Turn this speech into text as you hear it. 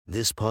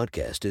This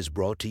podcast is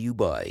brought to you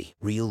by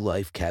Real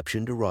Life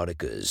Captioned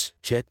Eroticas.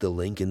 Check the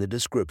link in the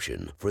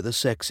description for the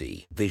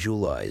sexy,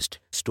 visualized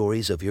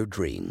stories of your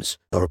dreams.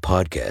 Our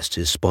podcast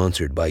is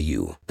sponsored by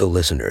you, the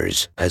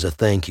listeners. As a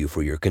thank you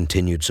for your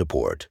continued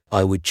support,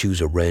 I would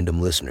choose a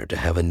random listener to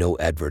have a no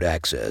advert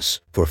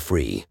access for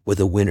free with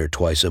a winner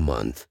twice a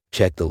month.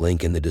 Check the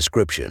link in the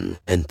description,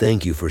 and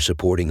thank you for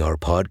supporting our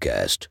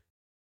podcast.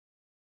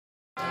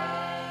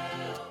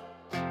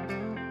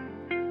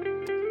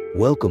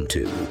 Welcome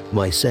to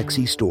My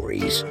Sexy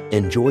Stories.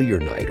 Enjoy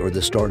your night or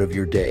the start of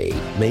your day,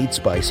 made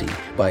spicy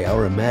by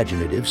our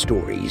imaginative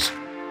stories.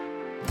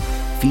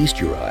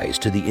 Feast your eyes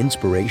to the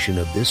inspiration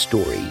of this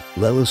story,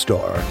 Lela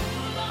Star.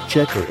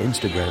 Check her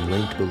Instagram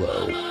linked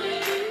below.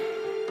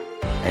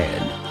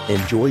 And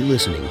enjoy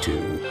listening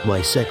to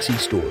My Sexy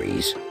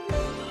Stories.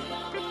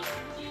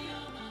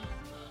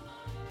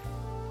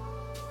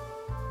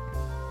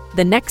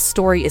 The next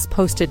story is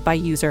posted by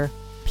user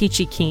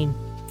Peachy Keen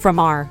from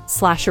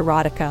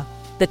r/erotica.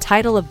 The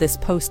title of this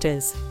post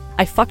is,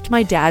 I fucked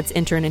my dad's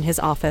intern in his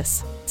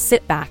office.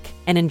 Sit back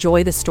and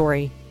enjoy the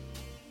story.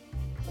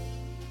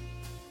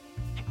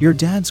 Your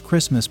dad's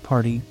Christmas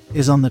party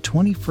is on the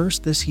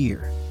 21st this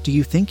year. Do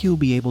you think you'll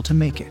be able to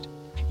make it?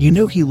 You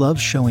know he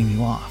loves showing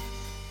you off,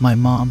 my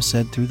mom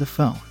said through the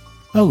phone.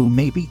 Oh,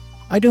 maybe.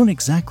 I don't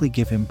exactly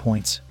give him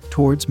points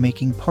towards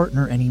making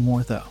partner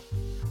anymore though.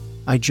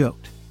 I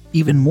joked.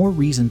 Even more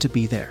reason to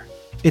be there.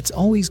 It's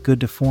always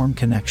good to form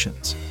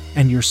connections,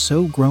 and you're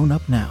so grown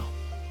up now.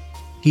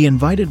 He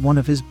invited one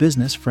of his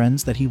business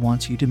friends that he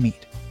wants you to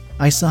meet.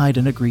 I sighed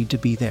and agreed to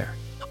be there.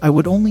 I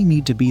would only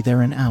need to be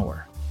there an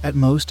hour, at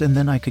most, and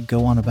then I could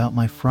go on about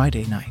my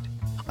Friday night.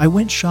 I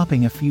went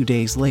shopping a few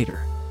days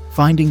later,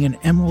 finding an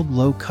emerald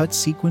low-cut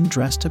sequin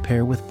dress to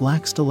pair with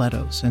black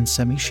stilettos and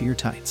semi-sheer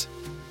tights.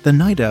 The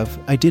night of,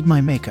 I did my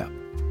makeup,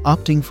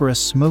 opting for a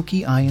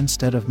smoky eye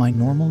instead of my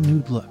normal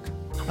nude look.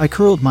 I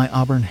curled my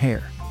auburn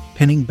hair,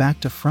 pinning back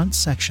to front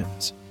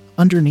sections.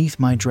 Underneath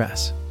my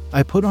dress,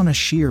 I put on a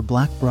sheer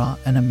black bra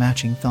and a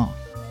matching thong.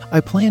 I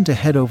planned to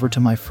head over to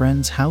my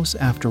friend's house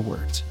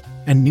afterwards,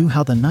 and knew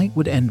how the night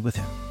would end with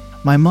him.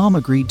 My mom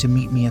agreed to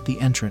meet me at the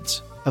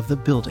entrance of the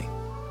building.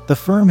 The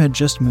firm had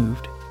just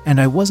moved, and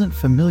I wasn't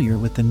familiar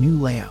with the new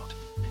layout.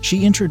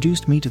 She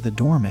introduced me to the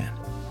doorman,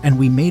 and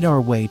we made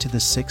our way to the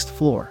 6th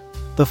floor.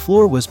 The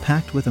floor was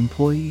packed with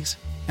employees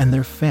and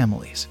their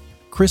families.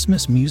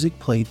 Christmas music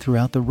played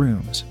throughout the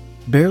rooms,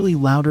 barely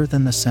louder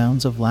than the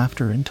sounds of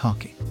laughter and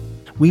talking.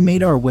 We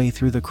made our way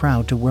through the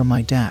crowd to where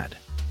my dad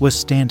was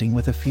standing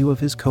with a few of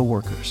his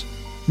coworkers.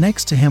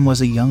 Next to him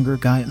was a younger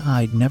guy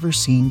I'd never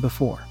seen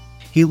before.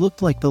 He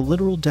looked like the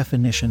literal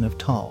definition of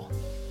tall,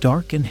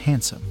 dark, and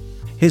handsome.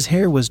 His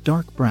hair was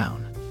dark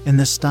brown, in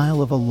the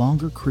style of a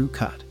longer crew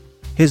cut.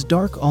 His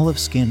dark olive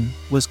skin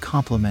was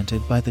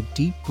complemented by the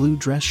deep blue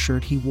dress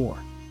shirt he wore.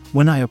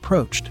 When I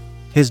approached,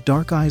 his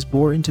dark eyes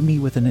bore into me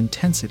with an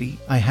intensity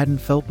I hadn't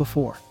felt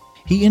before.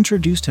 He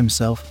introduced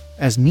himself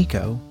as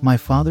Nico, my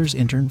father's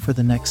intern for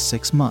the next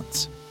 6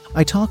 months.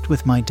 I talked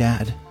with my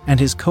dad and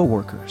his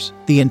coworkers.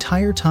 The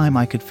entire time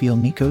I could feel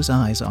Nico's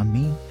eyes on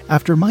me.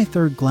 After my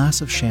 3rd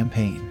glass of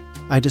champagne,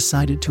 I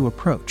decided to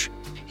approach.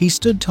 He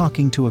stood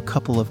talking to a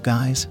couple of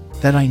guys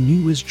that I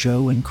knew as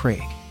Joe and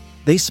Craig.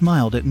 They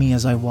smiled at me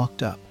as I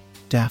walked up.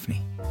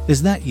 Daphne,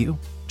 is that you?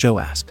 Joe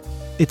asked.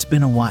 It's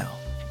been a while.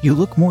 You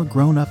look more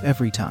grown up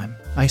every time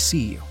I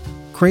see you.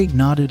 Craig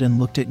nodded and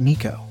looked at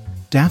Nico.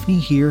 Daphne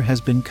here has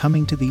been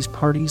coming to these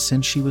parties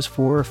since she was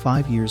 4 or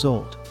 5 years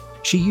old.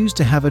 She used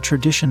to have a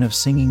tradition of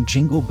singing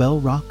Jingle Bell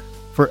Rock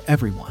for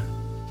everyone.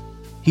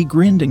 He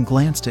grinned and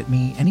glanced at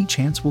me. Any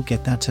chance we'll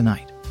get that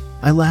tonight?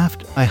 I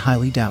laughed. I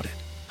highly doubt it.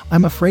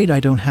 I'm afraid I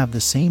don't have the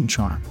same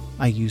charm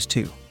I used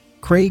to.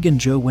 Craig and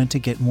Joe went to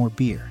get more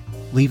beer,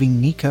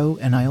 leaving Nico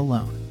and I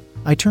alone.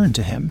 I turned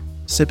to him,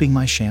 sipping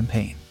my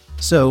champagne.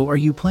 So, are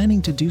you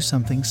planning to do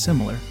something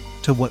similar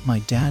to what my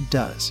dad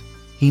does?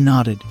 He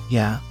nodded.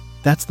 Yeah,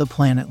 that's the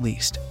plan at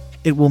least.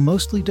 It will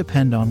mostly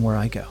depend on where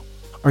I go.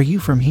 Are you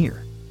from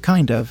here?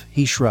 Kind of,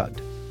 he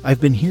shrugged. I've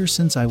been here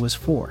since I was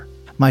 4.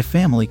 My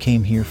family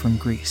came here from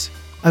Greece.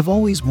 I've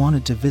always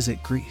wanted to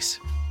visit Greece.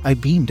 I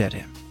beamed at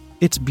him.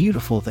 It's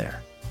beautiful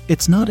there.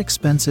 It's not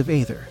expensive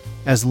either,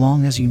 as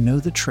long as you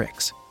know the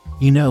tricks.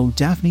 You know,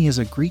 Daphne is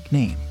a Greek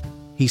name.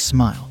 He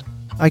smiled.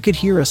 I could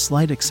hear a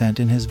slight accent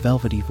in his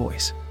velvety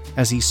voice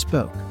as he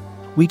spoke.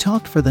 We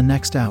talked for the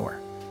next hour,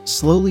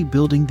 slowly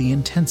building the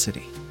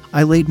intensity.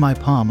 I laid my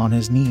palm on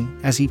his knee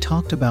as he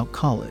talked about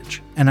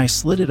college, and I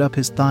slid it up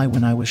his thigh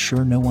when I was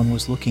sure no one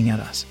was looking at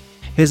us.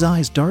 His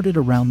eyes darted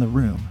around the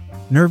room,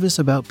 nervous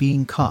about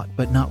being caught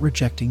but not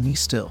rejecting me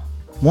still.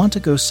 Want to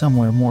go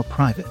somewhere more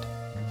private?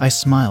 I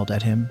smiled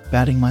at him,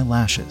 batting my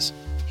lashes.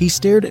 He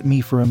stared at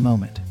me for a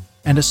moment,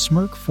 and a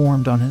smirk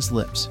formed on his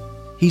lips.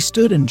 He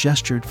stood and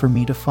gestured for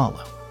me to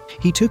follow.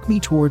 He took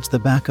me towards the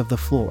back of the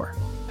floor,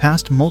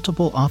 past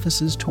multiple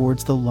offices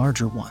towards the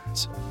larger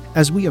ones.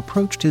 As we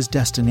approached his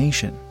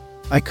destination,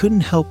 I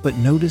couldn't help but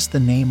notice the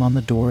name on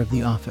the door of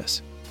the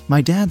office. My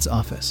dad's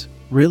office.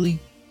 Really?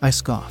 I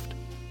scoffed.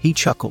 He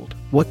chuckled.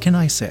 What can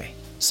I say?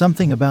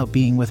 Something about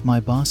being with my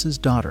boss's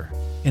daughter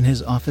in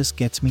his office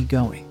gets me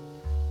going.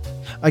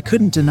 I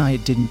couldn't deny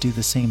it didn't do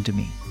the same to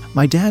me.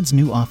 My dad's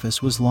new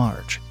office was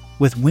large,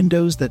 with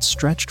windows that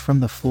stretched from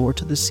the floor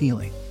to the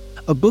ceiling.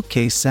 A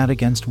bookcase sat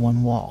against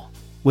one wall,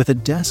 with a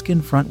desk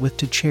in front with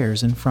 2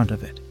 chairs in front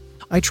of it.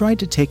 I tried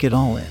to take it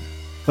all in,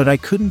 but I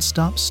couldn't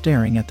stop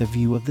staring at the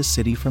view of the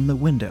city from the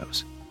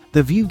windows.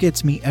 The view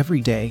gets me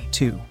every day,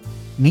 too.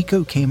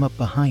 Nico came up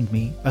behind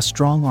me, a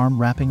strong arm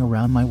wrapping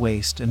around my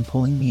waist and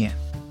pulling me in.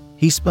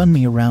 He spun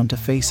me around to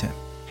face him.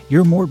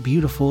 "You're more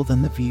beautiful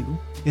than the view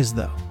is,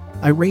 though."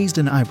 I raised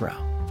an eyebrow.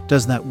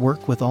 "Does that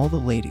work with all the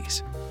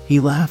ladies?" He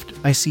laughed.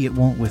 "I see it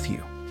won't with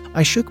you."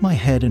 I shook my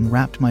head and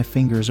wrapped my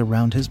fingers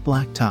around his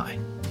black tie.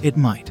 "It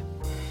might."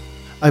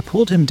 I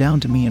pulled him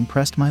down to me and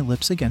pressed my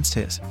lips against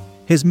his.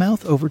 His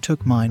mouth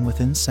overtook mine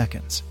within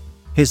seconds,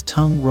 his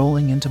tongue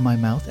rolling into my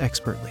mouth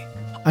expertly.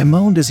 I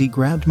moaned as he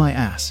grabbed my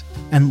ass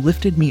and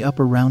lifted me up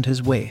around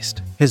his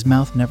waist, his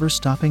mouth never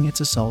stopping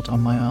its assault on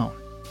my own.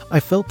 I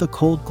felt the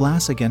cold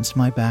glass against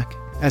my back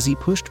as he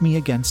pushed me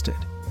against it,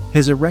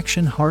 his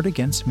erection hard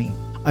against me.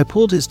 I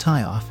pulled his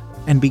tie off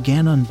and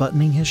began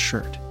unbuttoning his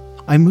shirt.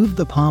 I moved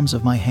the palms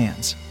of my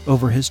hands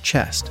over his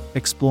chest,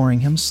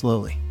 exploring him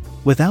slowly.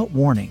 Without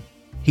warning,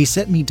 he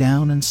set me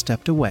down and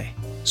stepped away.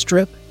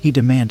 "Strip," he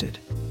demanded,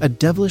 a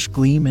devilish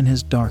gleam in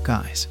his dark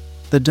eyes.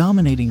 The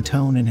dominating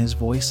tone in his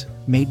voice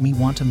made me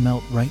want to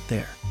melt right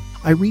there.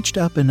 I reached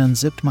up and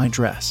unzipped my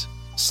dress,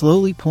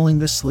 slowly pulling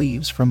the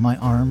sleeves from my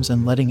arms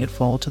and letting it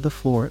fall to the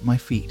floor at my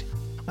feet.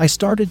 I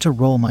started to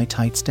roll my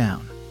tights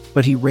down,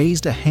 but he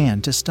raised a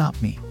hand to stop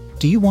me.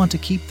 "Do you want to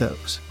keep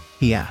those?"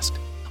 he asked.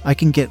 "I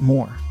can get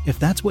more, if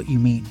that's what you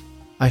mean."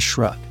 I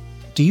shrugged.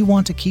 "Do you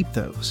want to keep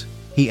those?"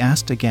 he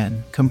asked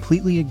again,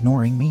 completely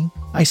ignoring me.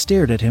 I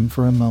stared at him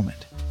for a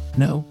moment.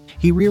 "No."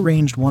 He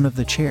rearranged one of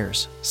the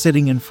chairs,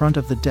 sitting in front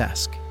of the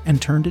desk,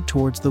 and turned it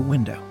towards the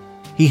window.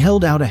 He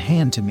held out a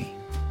hand to me,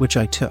 which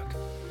I took.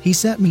 He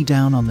sat me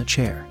down on the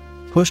chair,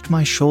 pushed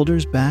my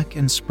shoulders back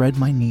and spread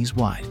my knees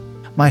wide.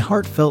 My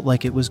heart felt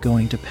like it was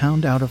going to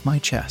pound out of my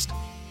chest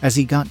as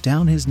he got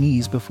down his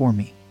knees before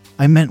me.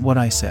 "I meant what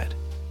I said,"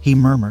 he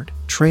murmured,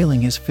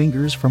 trailing his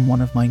fingers from one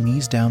of my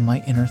knees down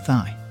my inner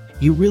thigh.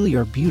 "You really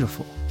are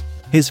beautiful."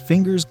 His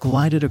fingers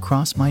glided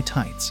across my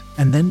tights,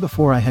 and then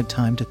before I had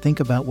time to think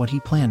about what he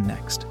planned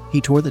next,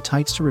 he tore the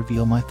tights to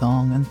reveal my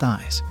thong and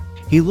thighs.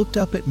 He looked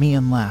up at me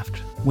and laughed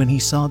when he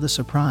saw the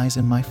surprise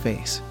in my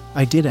face.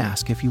 "I did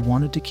ask if you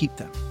wanted to keep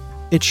them.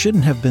 It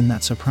shouldn't have been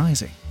that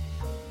surprising."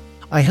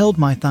 I held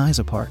my thighs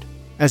apart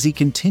as he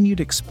continued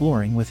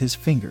exploring with his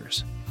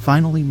fingers,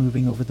 finally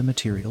moving over the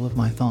material of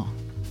my thong.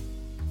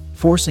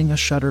 Forcing a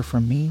shudder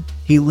from me,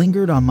 he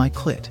lingered on my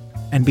clit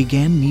and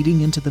began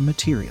kneading into the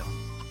material.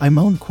 I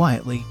moaned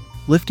quietly,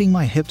 lifting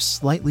my hips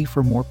slightly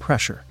for more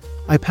pressure.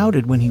 I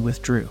pouted when he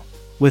withdrew.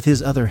 With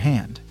his other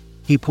hand,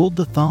 he pulled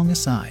the thong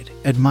aside,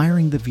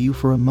 admiring the view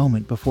for a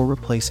moment before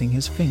replacing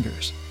his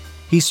fingers.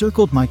 He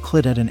circled my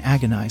clit at an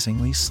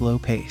agonizingly slow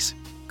pace,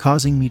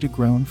 causing me to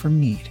groan from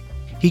need.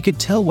 He could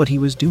tell what he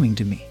was doing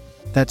to me.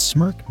 That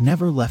smirk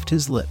never left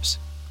his lips.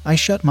 I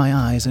shut my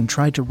eyes and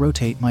tried to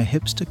rotate my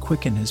hips to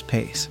quicken his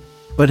pace,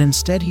 but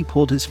instead he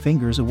pulled his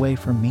fingers away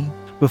from me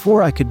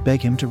before I could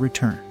beg him to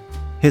return.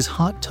 His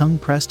hot tongue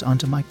pressed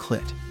onto my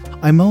clit.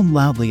 I moaned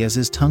loudly as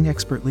his tongue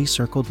expertly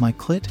circled my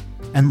clit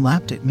and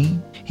lapped at me.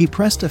 He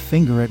pressed a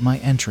finger at my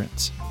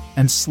entrance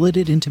and slid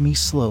it into me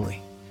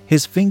slowly.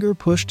 His finger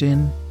pushed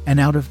in and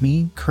out of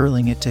me,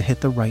 curling it to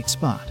hit the right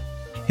spot.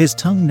 His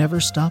tongue never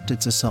stopped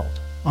its assault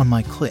on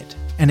my clit,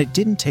 and it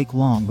didn't take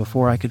long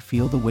before I could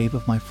feel the wave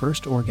of my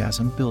first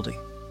orgasm building.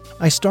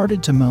 I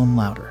started to moan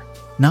louder,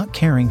 not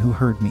caring who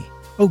heard me.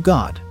 "Oh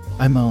God,"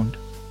 I moaned,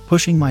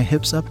 pushing my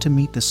hips up to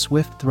meet the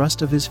swift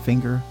thrust of his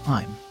finger.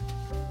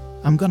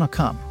 I'm gonna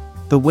come."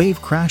 The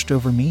wave crashed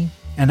over me,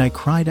 and I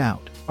cried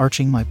out,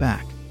 arching my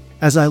back.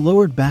 As I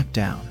lowered back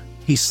down,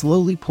 he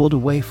slowly pulled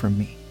away from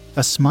me,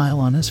 a smile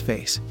on his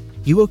face.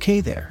 "You okay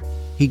there?"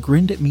 He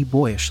grinned at me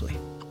boyishly.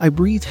 I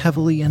breathed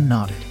heavily and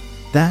nodded.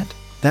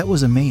 That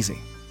was amazing."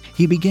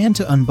 He began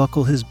to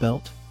unbuckle his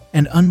belt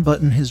and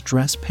unbutton his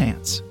dress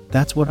pants.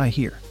 "That's what I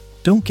hear.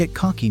 Don't get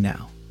cocky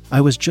now.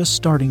 I was just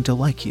starting to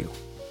like you."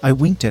 I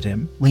winked at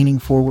him, leaning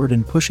forward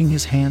and pushing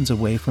his hands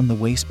away from the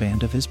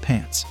waistband of his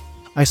pants.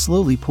 I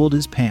slowly pulled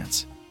his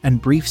pants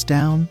and briefs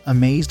down,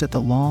 amazed at the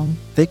long,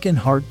 thick and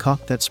hard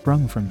cock that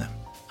sprung from them.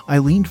 I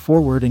leaned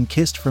forward and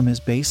kissed from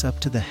his base up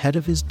to the head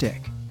of his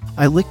dick.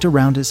 I licked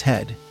around his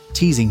head,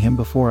 teasing him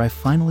before I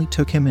finally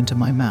took him into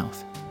my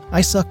mouth.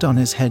 I sucked on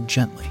his head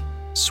gently,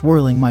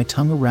 swirling my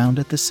tongue around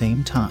at the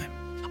same time.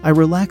 I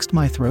relaxed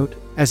my throat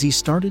as he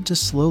started to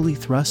slowly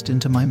thrust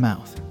into my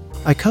mouth.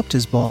 I cupped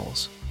his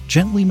balls,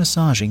 gently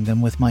massaging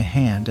them with my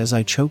hand as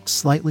I choked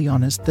slightly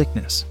on his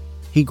thickness.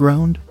 He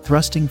groaned,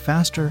 thrusting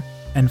faster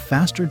and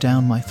faster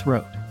down my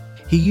throat.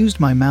 He used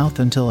my mouth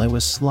until I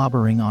was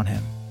slobbering on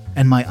him,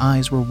 and my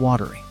eyes were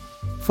watering.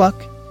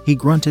 "Fuck," he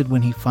grunted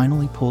when he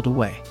finally pulled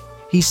away.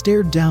 He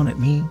stared down at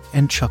me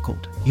and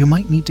chuckled. "You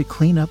might need to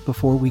clean up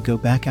before we go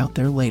back out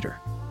there later."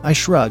 I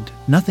shrugged,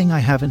 nothing I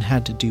haven't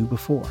had to do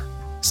before.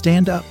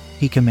 "Stand up,"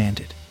 he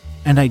commanded,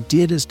 and I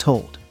did as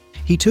told.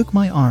 He took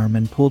my arm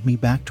and pulled me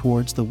back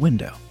towards the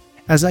window.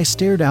 As I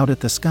stared out at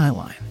the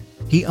skyline,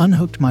 he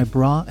unhooked my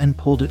bra and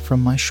pulled it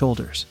from my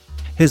shoulders.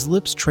 His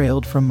lips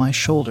trailed from my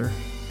shoulder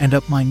and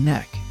up my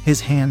neck,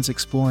 his hands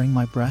exploring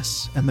my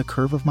breasts and the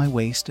curve of my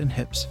waist and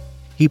hips.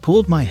 He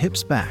pulled my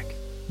hips back,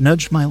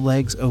 nudged my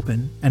legs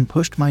open, and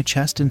pushed my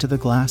chest into the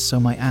glass so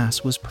my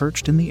ass was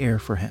perched in the air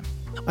for him.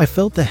 I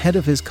felt the head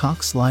of his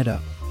cock slide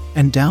up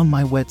and down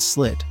my wet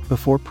slit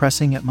before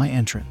pressing at my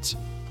entrance.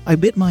 I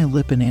bit my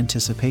lip in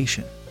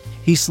anticipation.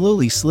 He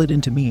slowly slid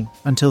into me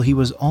until he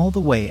was all the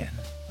way in.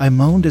 I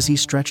moaned as he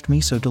stretched me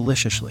so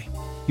deliciously.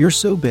 "You're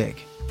so big,"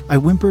 I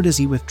whimpered as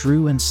he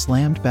withdrew and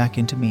slammed back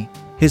into me.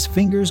 His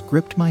fingers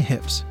gripped my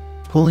hips,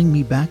 pulling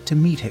me back to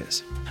meet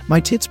his. My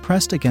tits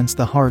pressed against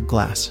the hard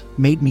glass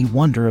made me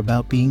wonder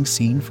about being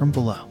seen from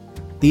below.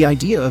 The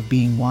idea of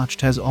being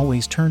watched has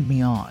always turned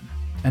me on,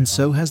 and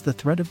so has the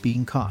threat of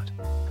being caught.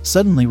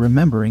 Suddenly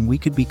remembering we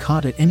could be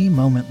caught at any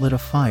moment lit a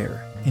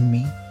fire in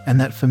me, and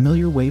that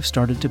familiar wave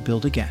started to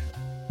build again.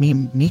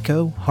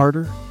 "Nico,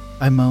 harder,"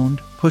 I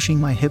moaned,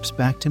 pushing my hips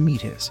back to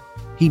meet his.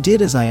 He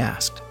did as I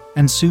asked,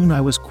 and soon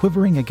I was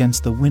quivering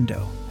against the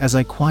window as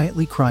I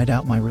quietly cried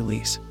out my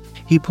release.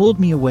 He pulled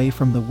me away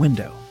from the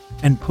window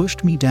and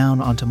pushed me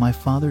down onto my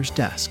father's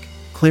desk,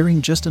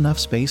 clearing just enough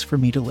space for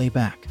me to lay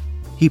back.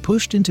 He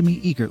pushed into me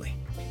eagerly.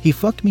 He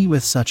fucked me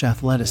with such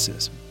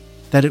athleticism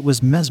that it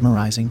was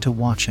mesmerizing to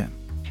watch him.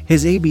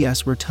 His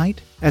abs were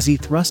tight as he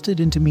thrusted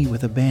into me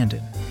with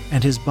abandon,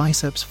 and his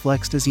biceps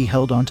flexed as he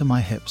held onto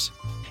my hips.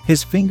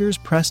 His fingers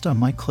pressed on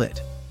my clit,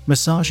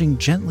 massaging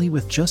gently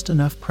with just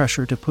enough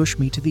pressure to push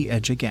me to the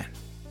edge again.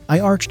 I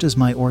arched as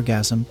my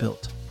orgasm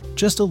built.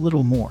 Just a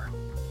little more.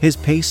 His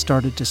pace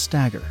started to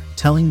stagger,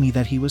 telling me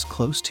that he was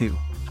close to.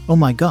 "Oh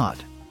my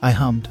God," I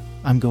hummed,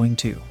 "I'm going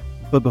to."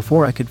 But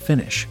before I could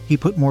finish, he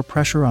put more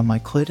pressure on my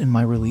clit and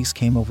my release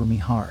came over me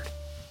hard,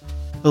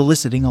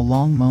 eliciting a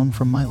long moan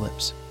from my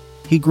lips.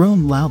 He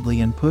groaned loudly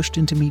and pushed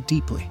into me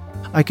deeply.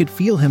 I could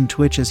feel him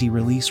twitch as he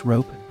released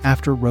rope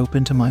after rope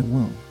into my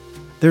womb.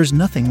 There's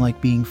nothing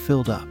like being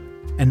filled up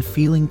and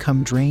feeling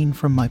cum drain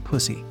from my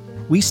pussy.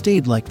 We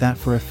stayed like that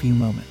for a few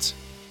moments,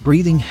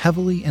 breathing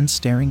heavily and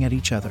staring at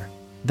each other.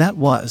 "That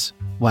was,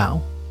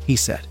 wow," he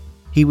said.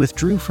 He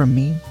withdrew from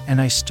me and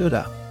I stood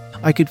up.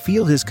 I could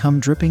feel his cum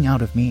dripping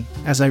out of me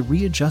as I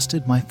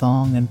readjusted my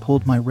thong and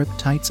pulled my ripped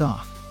tights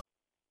off.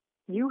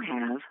 You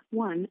have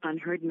one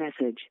unheard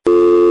message.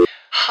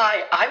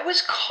 Hi, I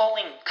was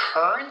calling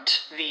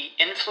Current, the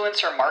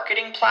influencer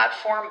marketing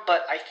platform,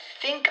 but I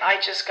think I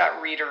just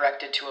got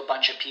redirected to a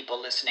bunch of people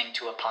listening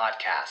to a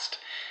podcast.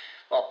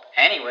 Well,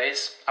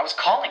 anyways, I was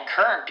calling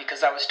Current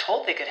because I was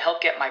told they could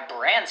help get my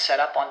brand set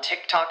up on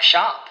TikTok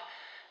Shop,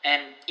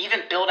 and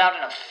even build out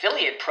an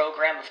affiliate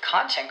program of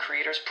content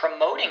creators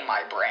promoting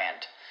my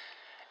brand,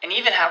 and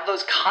even have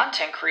those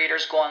content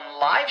creators go on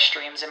live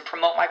streams and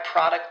promote my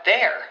product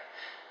there.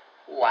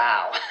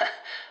 Wow,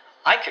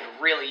 I could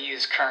really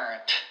use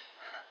Current.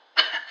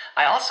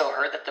 I also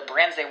heard that the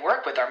brands they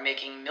work with are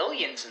making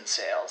millions in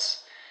sales.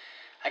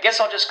 I guess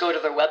I'll just go to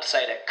their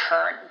website at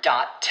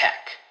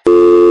current.tech.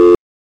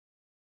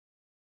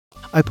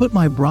 I put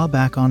my bra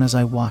back on as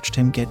I watched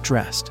him get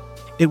dressed.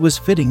 It was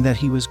fitting that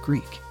he was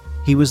Greek.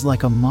 He was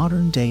like a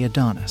modern-day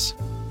Adonis.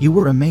 "You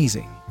were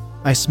amazing."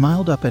 I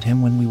smiled up at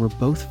him when we were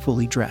both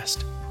fully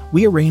dressed.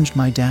 We arranged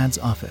my dad's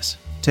office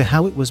to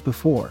how it was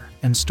before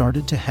and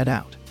started to head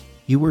out.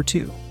 "You were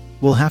too.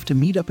 We'll have to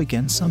meet up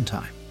again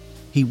sometime."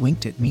 He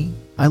winked at me.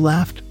 I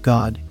laughed.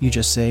 "God, you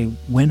just say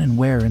when and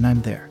where and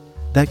I'm there."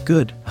 "That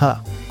good, huh?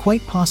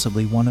 Quite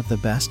possibly one of the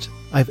best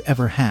I've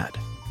ever had."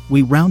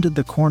 We rounded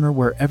the corner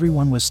where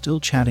everyone was still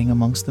chatting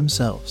amongst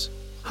themselves.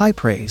 "High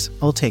praise,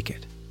 I'll take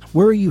it.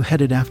 Where are you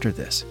headed after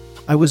this?"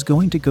 "I was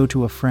going to go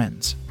to a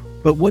friend's."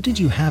 "But what did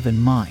you have in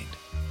mind?"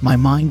 My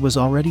mind was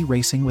already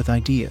racing with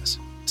ideas,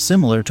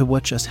 similar to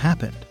what just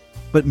happened.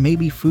 "But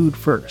maybe food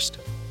first."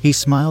 He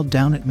smiled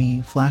down at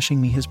me, flashing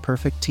me his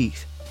perfect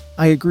teeth.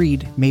 I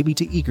agreed, maybe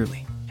too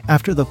eagerly.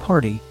 After the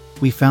party,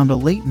 we found a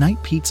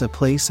late-night pizza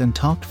place and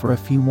talked for a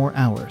few more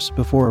hours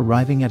before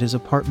arriving at his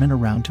apartment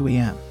around 2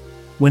 a.m.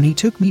 When he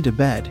took me to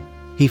bed,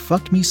 he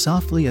fucked me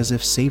softly as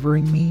if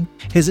savoring me.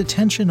 His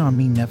attention on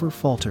me never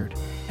faltered,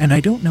 and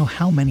I don't know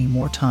how many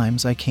more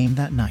times I came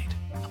that night.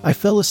 I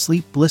fell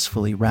asleep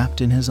blissfully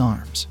wrapped in his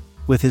arms,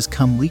 with his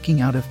cum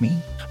leaking out of me.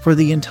 For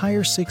the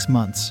entire 6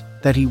 months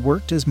that he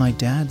worked as my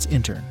dad's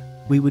intern,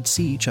 we would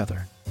see each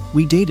other.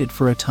 We dated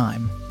for a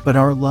time, but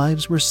our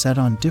lives were set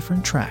on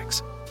different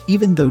tracks.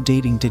 Even though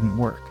dating didn't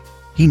work,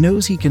 he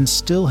knows he can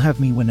still have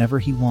me whenever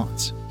he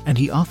wants, and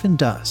he often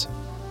does.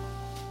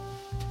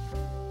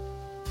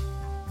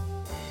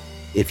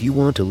 If you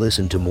want to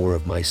listen to more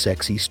of my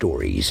sexy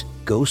stories,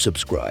 go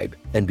subscribe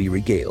and be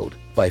regaled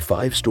by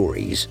 5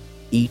 stories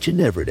each and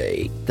every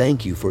day.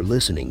 Thank you for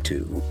listening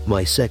to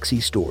My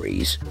Sexy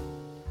Stories.